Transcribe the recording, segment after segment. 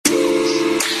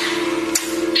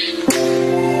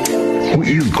Who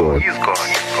is God?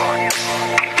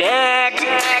 Dad,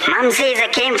 Mom says I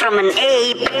came from an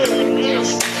ape.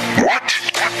 What?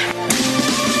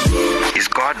 Is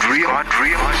God real?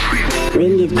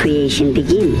 When did creation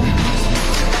begin?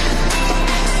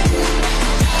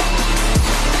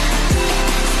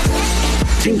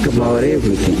 Think about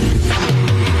everything.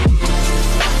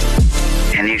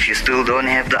 And if you still don't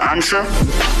have the answer,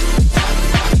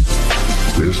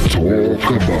 let's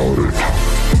talk about it.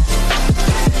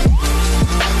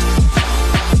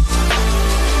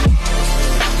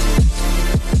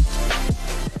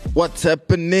 What's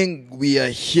happening? We are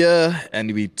here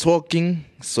and we're talking.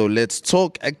 So let's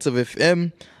talk. Active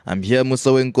FM. I'm here, Musa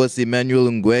Wenkosi, Emmanuel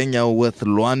Ngwenya with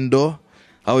Luando.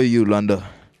 How are you, Luando?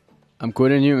 I'm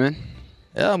good, and you, man?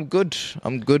 Yeah, I'm good.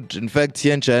 In fact,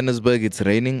 here in Johannesburg, it's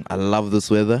raining. I love this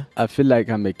weather. I feel like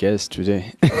I'm a guest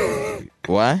today.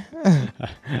 Why?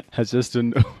 I just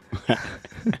don't know.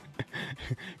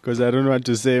 Because I don't want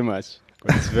to say much.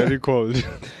 It's very cold.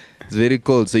 It's very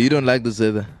cold. So you don't like this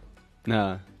weather?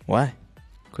 Nah. Why?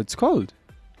 Because it's cold.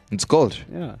 It's cold?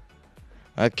 Yeah.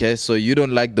 Okay, so you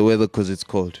don't like the weather because it's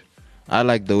cold. I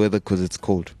like the weather because it's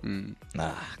cold.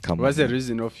 Nah, come on. What's the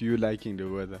reason of you liking the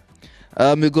weather?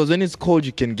 Because when it's cold,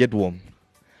 you can get warm.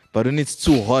 But when it's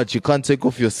too hot, you can't take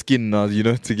off your skin now,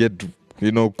 to get,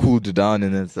 cooled down.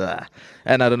 And it's,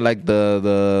 and I don't like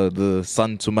the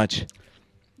sun too much.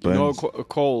 Burns.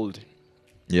 Cold.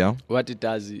 Yeah. What it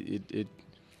does, it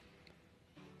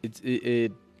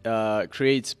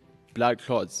creates blood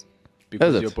clots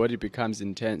because your body becomes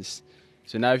intense.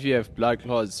 So now if you have blood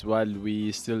clots while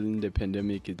we still in the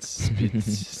pandemic, it's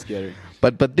scary.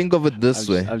 But think of it this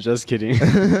way. I'm just kidding.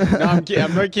 No,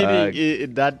 I'm not kidding.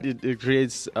 It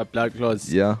creates blood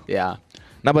clots. Yeah. Yeah.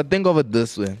 Now, but think of it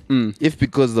this way. If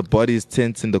because the body is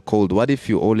tense in the cold, what if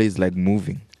you're always like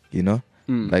moving,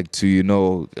 like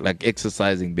to, like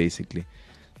exercising basically,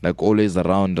 like always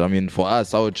around. I mean, for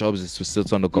us, our jobs is to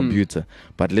sit on the computer.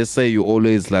 But let's say you're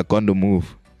always like on the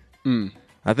move.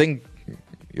 I think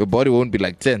your body won't be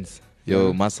like tense,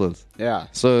 your muscles. Yeah.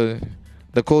 So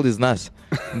the cold is nice.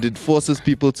 And it forces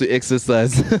people to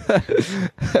exercise.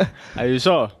 Are you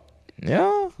sure?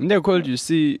 Yeah. In the cold, you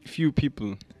see few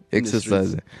people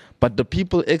exercising. But the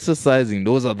people exercising,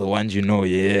 those are the ones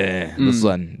this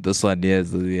one, yes,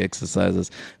 the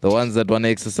exercisers. The ones that want to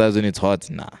exercise when it's hot,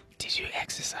 nah. Did you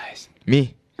exercise?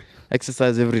 Me?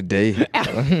 Exercise every day.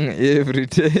 Every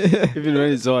day. Even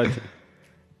when it's hot.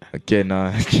 Okay,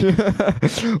 no.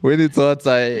 When it's hot,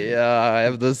 I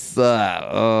have this,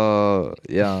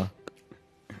 yeah.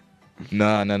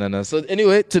 No. So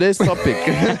anyway, today's topic.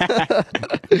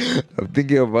 I'm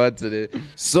thinking about today.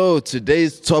 So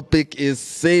today's topic is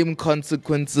same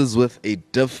consequences with a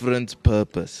different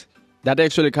purpose. That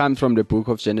actually comes from the book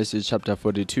of Genesis chapter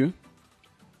 42.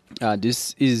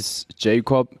 This is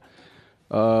Jacob.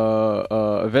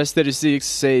 Verse 36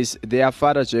 says, their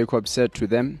father Jacob said to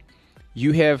them,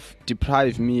 you have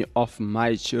deprived me of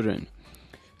my children.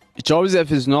 Joseph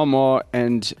is no more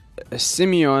and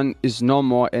Simeon is no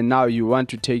more, and now you want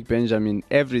to take Benjamin.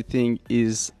 Everything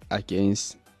is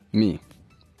against me.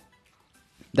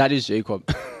 That is Jacob.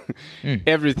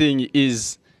 Everything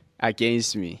is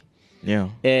against me. Yeah.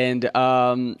 And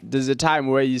there's a time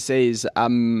where he says, I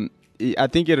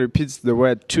think he repeats the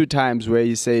word 2 times where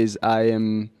he says, I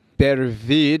am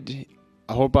bereaved.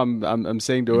 I hope I'm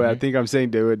saying the word. I think I'm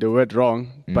saying the word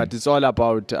wrong, but it's all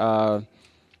about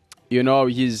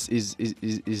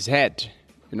his head.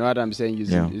 You know what I'm saying?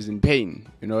 He's in pain.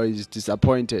 He's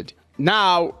disappointed.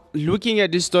 Now, looking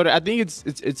at this story, I think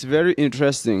it's very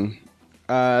interesting.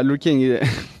 Looking at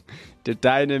the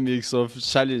dynamics of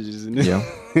challenges in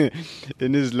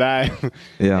his life,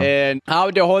 and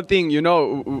how the whole thing,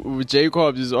 with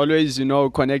Jacob is always,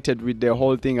 connected with the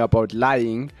whole thing about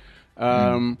lying.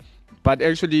 But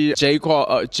actually,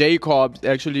 Jacob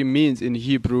actually means in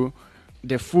Hebrew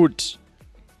the foot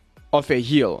of a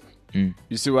heel.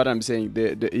 You see what I'm saying?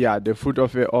 The foot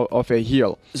of a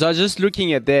heel. So I was just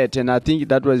looking at that, and I think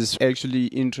that was actually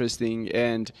interesting.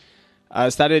 And I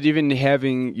started even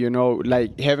having,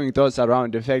 having thoughts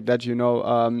around the fact that,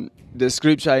 the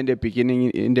scripture in the beginning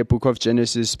in the book of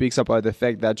Genesis speaks about the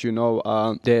fact that,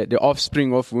 the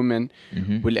offspring of women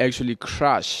will actually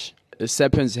crush a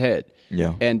serpent's head.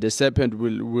 Yeah. And the serpent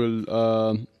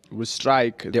will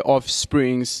strike the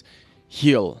offspring's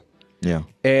heel. Yeah.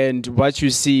 And what you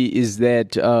see is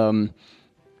that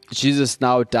Jesus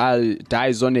now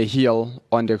dies on a hill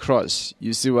on the cross.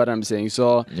 You see what I'm saying?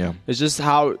 So it's just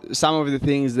how some of the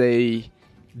things they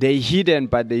hidden,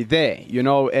 but they there,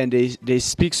 and they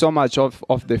speak so much of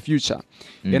the future.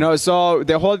 So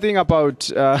the whole thing about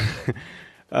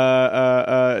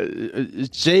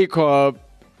Jacob,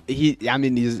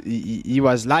 he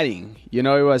was lying. You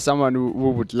know, he was someone who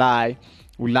would lie,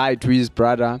 who lied to his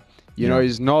brother. You know,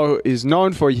 he's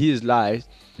known for his lies.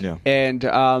 Yeah. And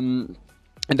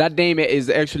that name is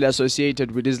actually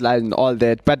associated with his lies and all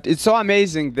that. But it's so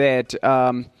amazing that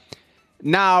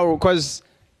now, because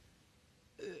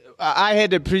I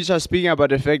had a preacher speaking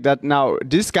about the fact that now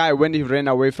this guy, when he ran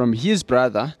away from his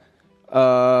brother,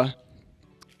 who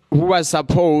was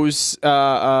supposed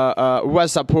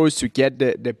to get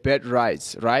the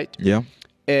birthrights, right? Yeah.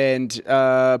 And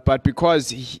but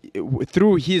because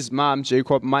through his mom,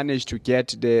 Jacob managed to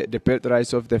get the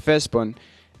birthrights of the firstborn.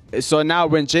 So now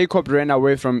when Jacob ran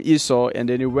away from Esau and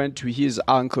then he went to his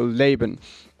uncle Laban,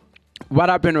 what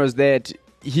happened was that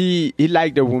he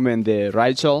liked the woman there,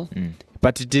 Rachel,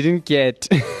 but he didn't get,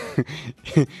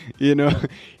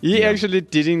 he actually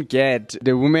didn't get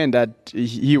the woman that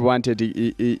he wanted.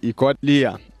 He got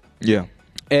Leah. Yeah.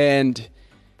 And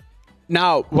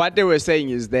now what they were saying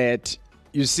is that,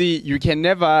 you see, you can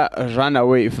never run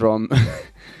away from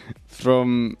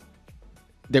from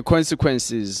the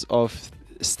consequences of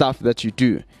stuff that you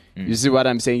do. You see what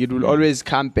I'm saying? It will always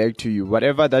come back to you.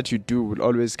 Whatever that you do will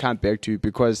always come back to you,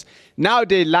 because now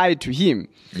they lied to him.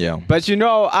 Yeah. But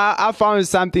I found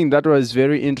something that was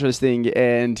very interesting,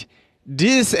 and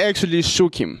this actually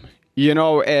shook him.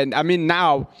 And I mean,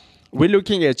 now we're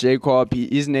looking at Jacob.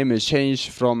 His name is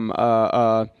changed from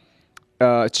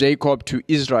Jacob to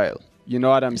Israel. You know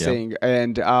what I'm saying?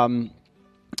 And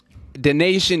the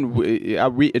nation,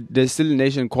 there's still a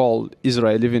nation called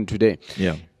Israel even today.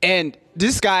 Yeah. And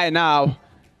this guy now,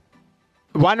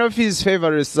 one of his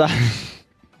favorite sons,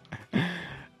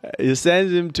 he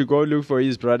sends him to go look for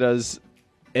his brothers,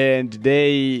 and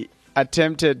they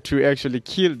attempted to actually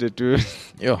kill the dude.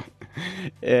 Yeah.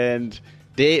 And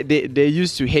they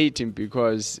used to hate him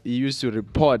because he used to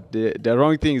report the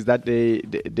wrong things that they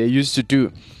used to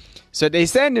do. So they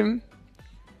send him.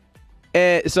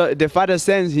 So the father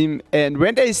sends him, and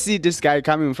when they see this guy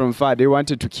coming from far, they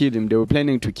wanted to kill him. They were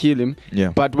planning to kill him.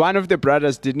 Yeah. But one of the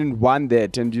brothers didn't want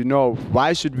that. And,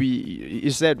 why should we, he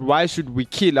said, why should we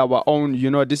kill our own,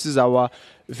 this is our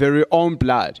very own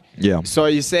blood. Yeah. So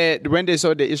he said, when they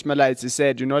saw the Ishmaelites, he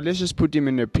said, let's just put him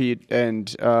in a pit.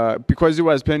 And because he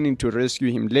was planning to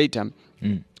rescue him later.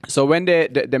 So when the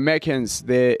Mechans,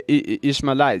 the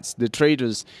Ishmaelites, the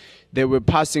traders, they were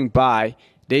passing by,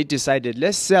 they decided,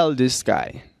 let's sell this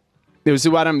guy. You see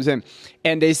what I'm saying?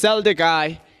 And they sell the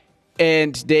guy,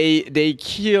 and they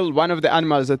kill one of the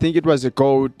animals. I think it was a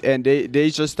goat, and they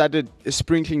just started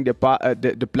sprinkling the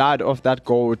blood of that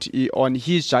goat on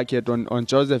his jacket, on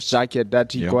Joseph's jacket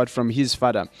that he got from his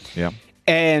father. Yeah.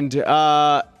 And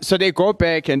so they go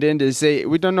back, and then they say,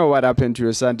 we don't know what happened to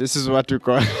your son. This is what we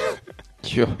got.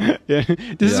 Sure.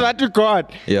 This is what we got.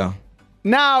 Yeah.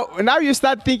 Now you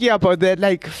start thinking about that,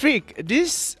 like, freak,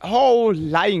 this whole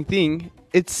lying thing,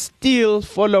 it's still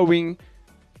following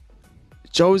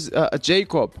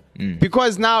Jacob.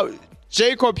 Because now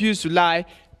Jacob used to lie,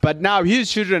 but now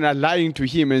his children are lying to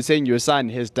him and saying your son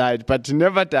has died, but he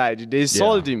never died. They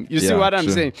sold him. You see what I'm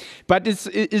saying? But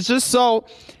it's just so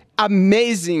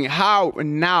amazing how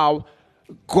now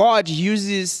God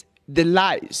uses the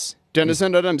lies. Do you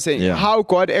understand what I'm saying? Yeah. How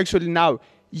God actually now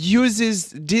uses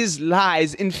these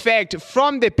lies. In fact,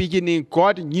 from the beginning,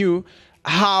 God knew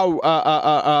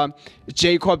how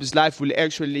Jacob's life will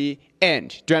actually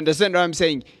end. Do you understand what I'm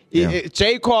saying? Yeah.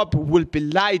 Jacob will be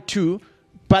lied to,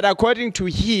 but according to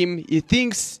him, he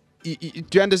thinks. Do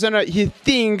you understand? He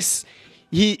thinks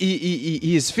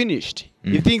he is finished.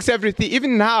 He thinks everything,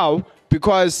 even now,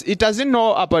 because he doesn't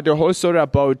know about the whole story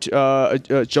about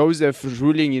Joseph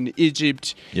ruling in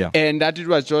Egypt, and that it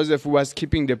was Joseph who was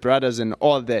keeping the brothers and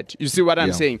all that. You see what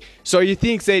I'm saying? So he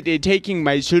thinks that they're taking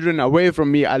my children away from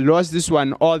me. I lost this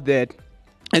one, all that.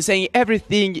 And saying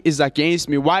everything is against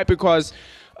me. Why? Because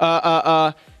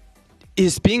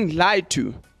he's being lied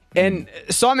to. And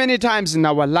so many times in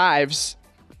our lives,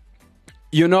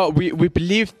 we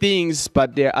believe things,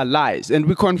 but they are lies, and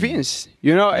we're convinced,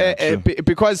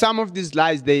 because some of these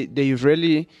lies, they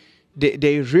really,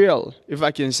 they're real, if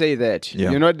I can say that.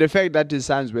 Yeah. The fact that his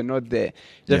sons were not there,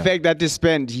 the fact that he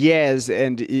spent years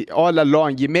and all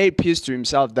along, he made peace to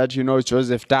himself that,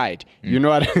 Joseph died. You know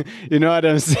what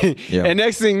I'm saying? Yeah. And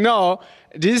next thing,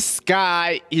 this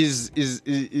guy is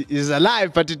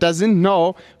alive, but he doesn't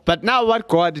know. But now what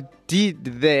God did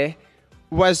there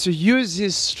was to use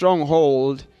his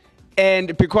stronghold,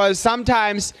 and because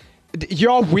sometimes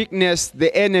your weakness,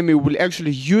 the enemy will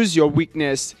actually use your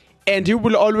weakness And he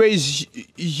will always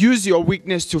use your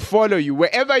weakness to follow you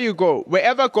wherever you go,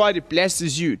 wherever God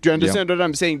blesses you. Do you understand what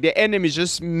I'm saying? The enemy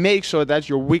just makes sure that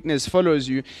your weakness follows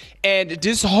you. And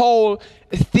this whole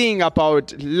thing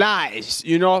about lies,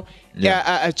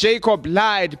 Jacob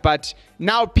lied, but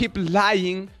now people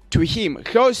lying to him.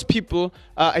 Close people,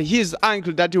 his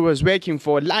uncle that he was working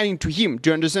for, lying to him. Do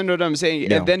you understand what I'm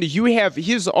saying? Yeah. And then you have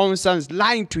his own sons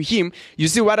lying to him. You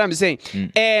see what I'm saying?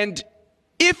 And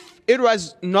if it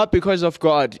was not because of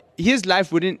God, his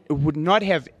life would not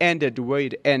have ended the way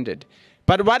it ended.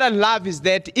 But what I love is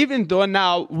that even though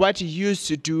now what he used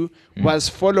to do was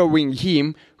following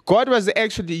him, God was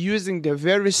actually using the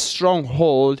very strong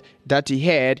hold that he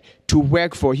had to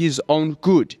work for his own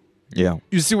good. Yeah.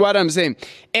 You see what I'm saying?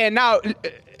 And now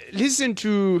listen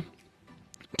to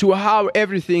how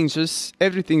everything just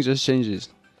changes.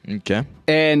 Okay.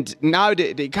 And now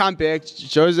they come back.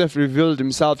 Joseph revealed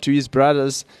himself to his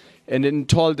brothers and then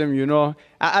told them,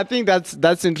 I think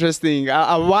that's interesting.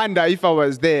 I wonder if I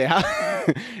was there.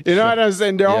 You know what I'm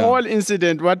saying? The whole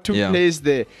incident, what took place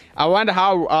there. I wonder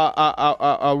how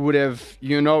I would have,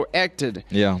 acted.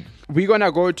 Yeah. We're going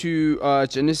to go to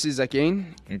Genesis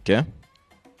again. Okay.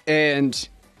 And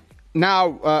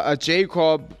now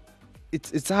Jacob,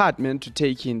 it's hard, man, to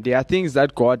take in. There are things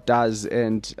that God does,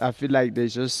 and I feel like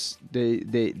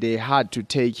they're hard to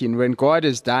take in. When God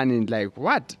is done in, like,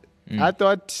 what? I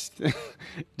thought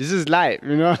this is life,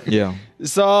 Yeah.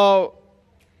 So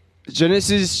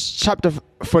Genesis chapter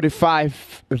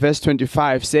 45, verse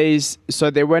 25 says, so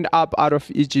they went up out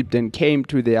of Egypt and came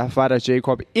to their father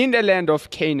Jacob in the land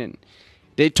of Canaan.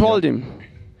 They told him,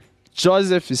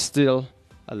 Joseph is still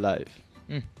alive.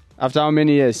 After how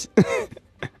many years?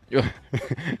 Yeah.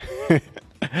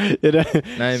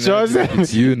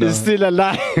 Joseph is still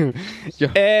alive.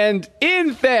 Yeah. And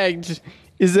in fact,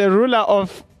 is a ruler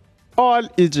of all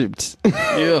Egypt.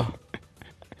 Yeah.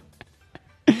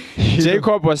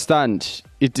 Jacob was stunned.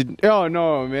 It did. Oh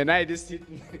no, man! This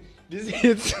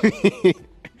hits me.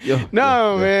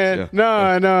 No, man.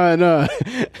 No.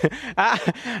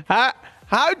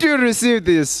 How do you receive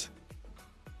this?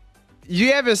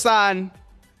 You have a son.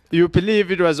 You believe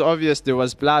it was obvious there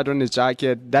was blood on his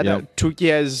jacket. That took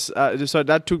years. So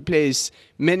that took place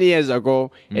many years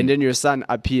ago, and then your son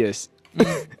appears.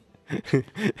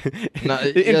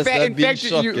 In fact,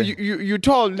 you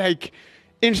told, like,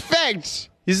 in fact,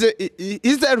 he's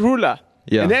the ruler.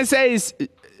 Yeah. And then says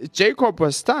Jacob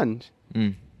was stunned.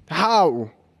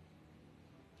 How?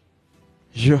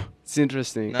 Yeah. It's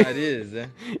interesting. No, it is.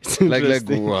 It's like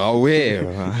interesting. wow,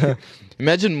 where?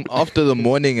 Imagine after the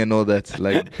mourning and all that,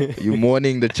 like you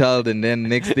mourning the child, and then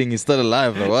next thing he's still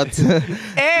alive. Like, what?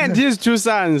 And his two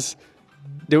sons,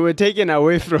 they were taken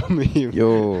away from him.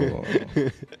 Yo.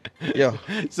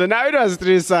 So now it was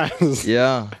 3 sons.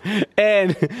 Yeah.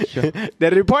 And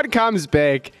the report comes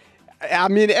back. I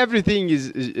mean, everything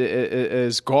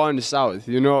is gone south,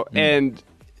 and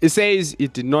it says he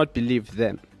did not believe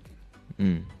them.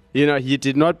 He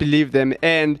did not believe them.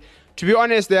 And to be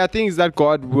honest, there are things that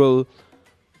God will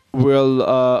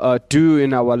do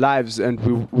in our lives, and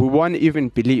we won't even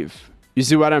believe. You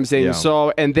see what I'm saying? Yeah.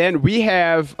 So, and then we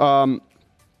have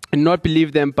not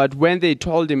believe them, but when they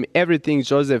told him everything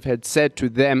Joseph had said to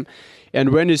them,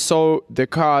 and when he saw the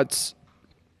carts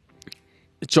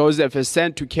Joseph has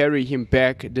sent to carry him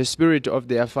back, the spirit of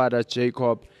their father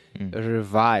Jacob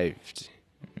revived.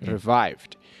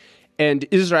 And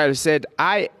Israel said,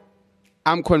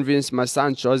 I'm convinced my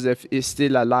son Joseph is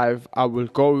still alive. I will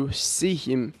go see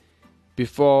him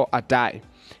before I die.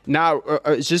 Now,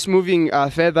 just moving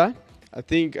further, I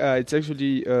think it's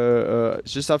actually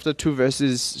just after 2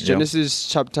 verses, Genesis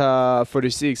chapter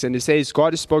 46, and it says,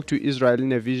 God spoke to Israel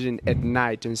in a vision at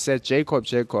night and said, Jacob,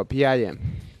 Jacob, here I am.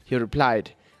 He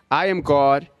replied, I am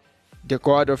God, the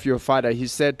God of your father. He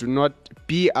said, do not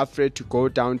be afraid to go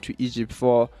down to Egypt,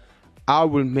 for I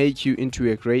will make you into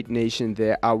a great nation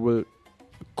there. I will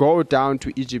go down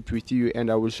to Egypt with you, and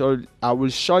I will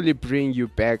surely bring you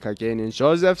back again. And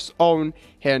Joseph's own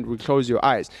hand will close your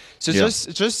eyes. So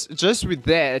just with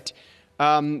that,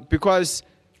 because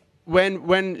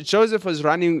when Joseph was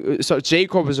running, so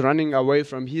Jacob was running away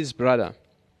from his brother.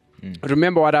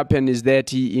 Remember what happened is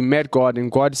that he met God,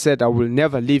 and God said, I will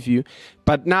never leave you.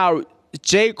 But now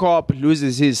Jacob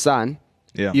loses his son.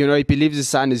 Yeah. He believes his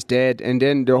son is dead, and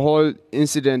then the whole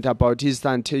incident about his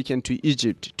son taken to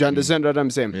Egypt. Do you understand what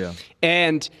I'm saying? Yeah.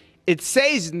 And it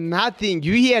says nothing.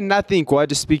 You hear nothing.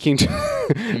 God is speaking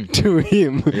to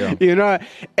him. Yeah.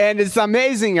 And it's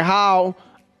amazing how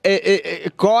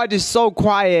God is so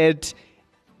quiet,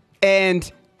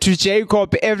 and to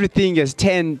Jacob everything has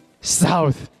turned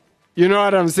south. You know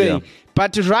what I'm saying? Yeah.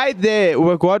 But right there,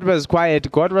 where God was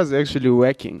quiet, God was actually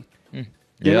working. You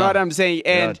know Yeah. what I'm saying?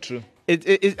 Yeah, And true.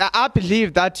 I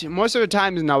believe that most of the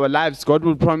times in our lives, God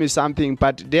will promise something,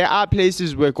 but there are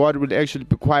places where God will actually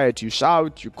be quiet. You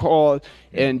shout, you call,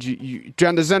 and you do you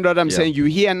understand what I'm Yeah. saying? You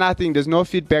hear nothing, there's no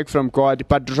feedback from God.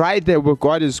 But right there where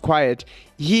God is quiet,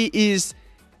 He is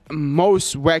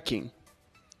most working.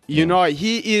 You know,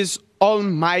 He is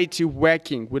almighty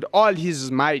working. With all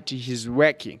His might, He's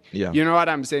working. Yeah. You know what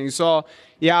I'm saying? So,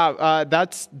 yeah,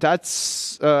 that's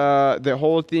the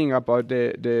whole thing about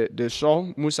the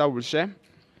show. Musa will share.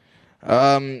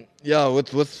 Yeah,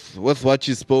 with what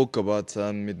you spoke about,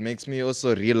 it makes me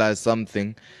also realize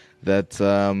something that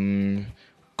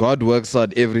God works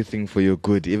out everything for your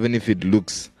good, even if it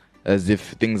looks as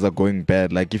if things are going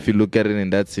bad. Like if you look at it in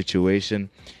that situation,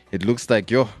 it looks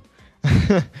like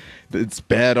it's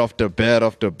bad after bad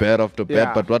after bad after bad.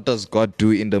 Yeah. But what does God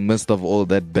do in the midst of all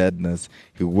that badness?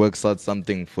 He works out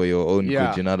something for your own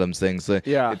Yeah. good. You know what I'm saying? So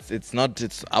Yeah.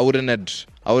 I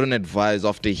wouldn't advise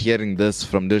after hearing this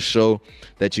from this show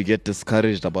that you get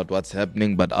discouraged about what's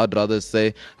happening, but I'd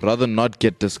rather not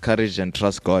get discouraged and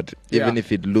trust God, even Yeah.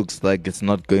 if it looks like it's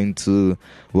not going to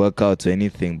work out or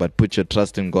anything. But put your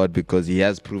trust in God because He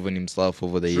has proven Himself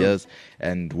over the years,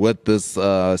 and with this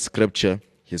scripture,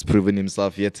 He's proven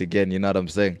Himself yet again. You know what I'm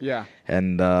saying? Yeah.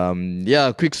 And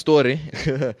quick story.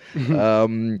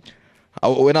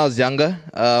 When I was younger,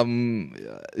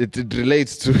 it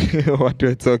relates to what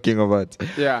we're talking about.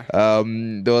 Yeah.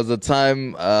 There was a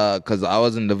time, because I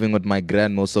wasn't living with my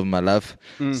gran most of my life.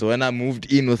 So when I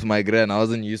moved in with my gran, I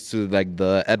wasn't used to like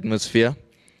the atmosphere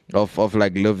of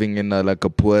like living in a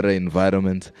poorer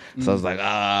environment. So I was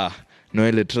like, no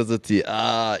electricity,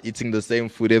 eating the same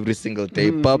food every single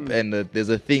day, pop. And there's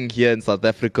a thing here in South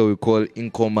Africa we call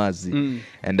inkomazi,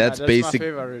 and that's my basic.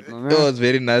 favorite, man. It was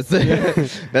very nice.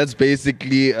 That's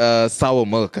basically sour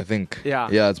milk, I think. Yeah.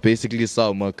 Yeah, it's basically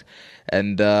sour milk,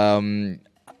 and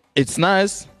it's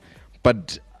nice,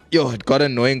 but it got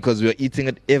annoying because we were eating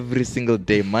it every single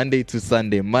day, Monday to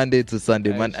Sunday,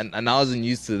 and I wasn't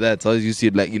used to that. So I was used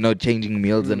to changing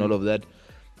meals and all of that.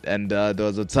 And there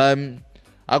was a time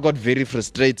I got very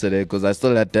frustrated because I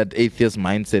still had that atheist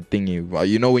mindset thingy.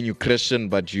 You know, when you're Christian,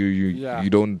 but you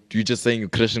just saying you're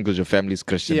Christian because your family's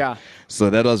Christian. Yeah. So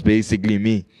that was basically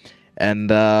me.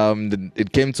 And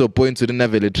it came to a point we didn't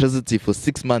have electricity for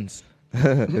 6 months.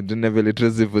 I didn't have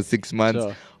electricity for 6 months.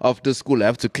 Sure. After school, I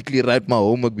have to quickly write my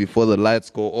homework before the lights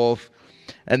go off.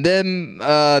 And then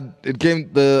it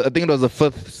came, I think it was the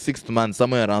 5th, 6th month,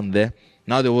 somewhere around there.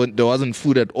 Now there wasn't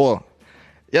food at all.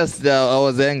 Yes, I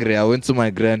was angry. I went to my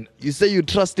gran. You say you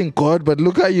trust in God, but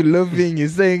look how you're living. You're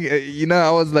saying, I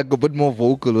was like a bit more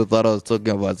vocal with what I was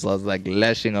talking about. So I was like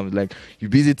lashing. I was like, you're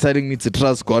busy telling me to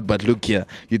trust God, but look here.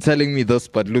 You're telling me this,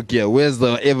 but look here. Where's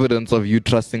the evidence of you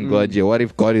trusting God here? What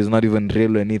if God is not even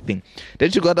real or anything?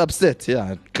 Then she got upset.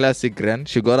 Yeah, classic gran.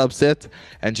 She got upset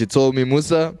and she told me,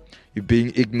 Musa, you're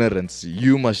being ignorant.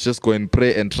 You must just go and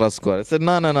pray and trust God. I said,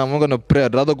 no, I'm not going to pray.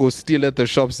 I'd rather go steal at the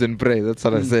shops than pray. That's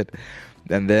what I said.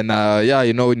 And then,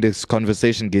 when this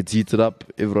conversation gets heated up,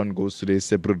 everyone goes to their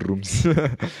separate rooms.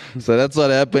 So that's what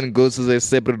happened, goes to their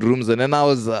separate rooms. And then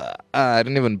I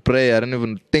didn't even pray. I didn't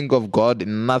even think of God,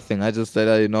 nothing. I just said,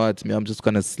 it's me. I'm just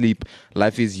going to sleep.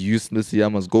 Life is useless here. I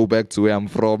must go back to where I'm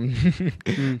from.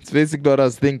 It's basically what I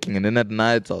was thinking. And then at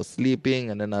night, I was sleeping.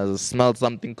 And then I smelled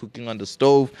something cooking on the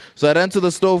stove. So I ran to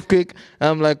the stove quick. And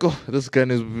I'm like, this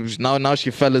girl is... Now she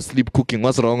fell asleep cooking.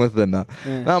 What's wrong with her now?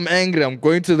 Now I'm angry. I'm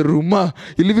going to the room.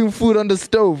 You're leaving food on the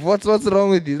stove. What's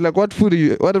wrong with you? Like, what food are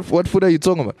you? What food are you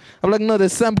talking about? I'm like, no,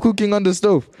 there's Sam cooking on the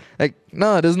stove. Like,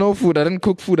 no, there's no food. I didn't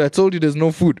cook food. I told you there's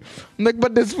no food. I'm like,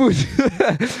 but there's food.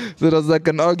 So it was like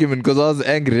an argument because I was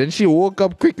angry. And she woke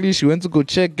up quickly. She went to go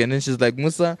check, and then she's like,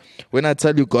 Musa, when I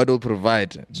tell you God will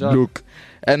provide, look.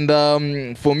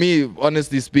 And for me,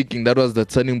 honestly speaking, that was the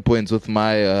turning point with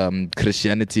my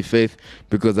Christianity faith.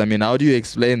 Because, how do you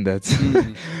explain that?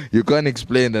 You can't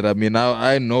explain that.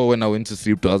 I know when I went to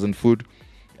sleep, there wasn't food.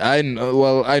 I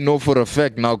know for a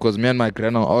fact now because me and my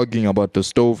grandma are arguing about the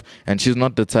stove, and she's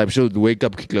not the type. She'll wake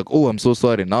up quickly like, oh, I'm so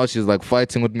sorry. Now she's like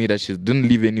fighting with me that she didn't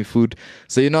leave any food.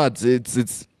 So,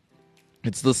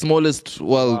 it's the smallest,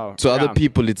 to other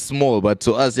people it's small, but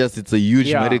to us, yes, it's a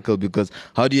huge miracle because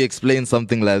how do you explain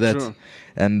something like that? True.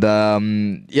 And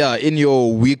in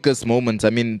your weakest moments,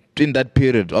 in that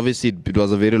period, obviously it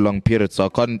was a very long period,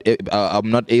 so I'm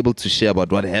not able to share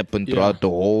about what happened throughout the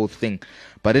whole thing.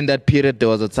 But in that period, there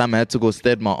was a time I had to go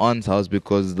stay at my aunt's house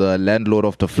because the landlord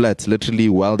of the flats literally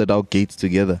welded our gates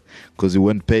together because we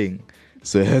weren't paying.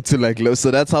 So I had to like,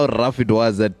 so that's how rough it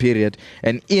was that period.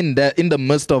 And in the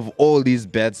midst of all these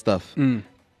bad stuff,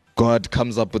 God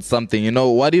comes up with something. You know,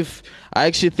 what if, I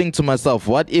actually think to myself,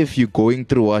 what if you're going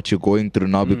through what you're going through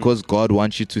now because God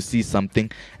wants you to see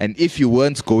something, and if you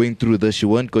weren't going through this, you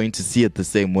weren't going to see it the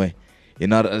same way. You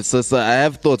know, so I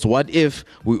have thoughts. What if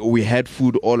we had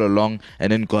food all along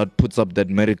and then God puts up that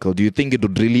miracle? Do you think it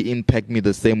would really impact me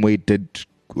the same way it did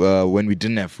when we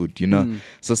didn't have food? You know,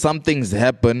 so some things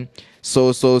happen.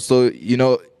 So you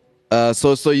know,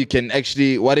 so you can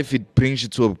actually. What if it brings you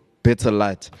to a better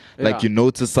light? Like you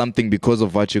notice something because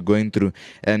of what you're going through,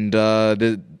 and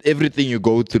everything you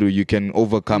go through you can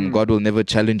overcome. God will never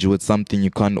challenge you with something you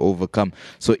can't overcome.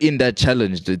 So in that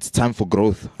challenge, it's time for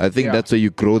growth. I think that's where you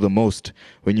grow the most,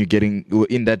 when you're getting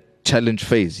in that challenge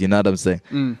phase. You know what I'm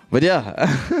saying? But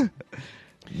yeah.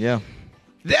 Yeah.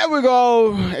 There we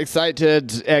go.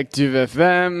 Excited Active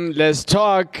FM. Let's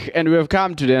talk. And we have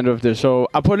come to the end of the show.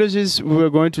 Apologies, we were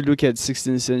going to look at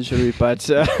 16th century, but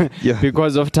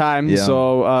because of time,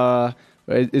 so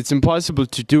it's impossible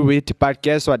to do it. But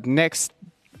guess what? Next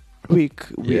week,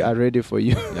 we are ready for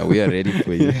you. Yeah, we are ready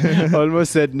for you.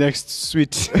 Almost said next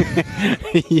sweet.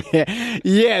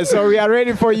 Yeah, so we are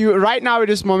ready for you. Right now, at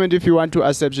this moment, if you want to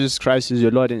accept Jesus Christ as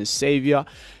your Lord and Savior,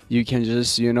 you can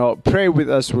just, pray with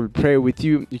us. We'll pray with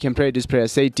you. You can pray this prayer.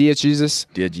 Say, Dear Jesus.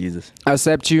 Dear Jesus. I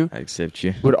accept you. I accept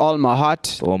you. With all my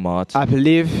heart. With all my heart. I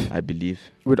believe. I believe.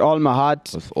 With all my heart.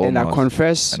 With all and my I heart.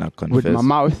 confess. And I confess. With my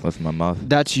mouth. With my mouth.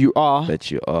 That you are. That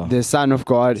you are. The Son of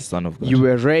God. The Son of God. You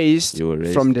were raised.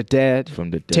 From the dead. From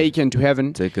the dead. Taken to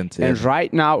heaven. Taken to and heaven.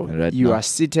 Right now. You are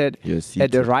seated.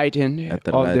 At the right hand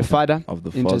of the Father.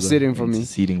 Interceding for me.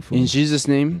 In Jesus'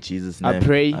 name. In Jesus' name. I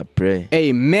pray. I pray.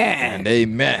 Amen. And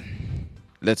amen.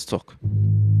 Let's talk.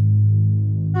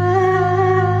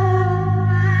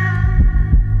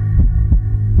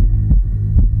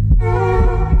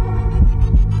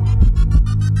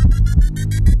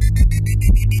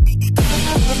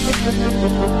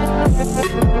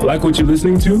 Like what you're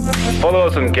listening to? Follow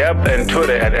us on Gap and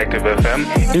Twitter at ActiveFM,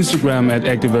 Instagram at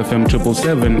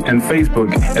ActiveFM777, and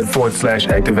Facebook at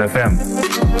 /ActiveFM.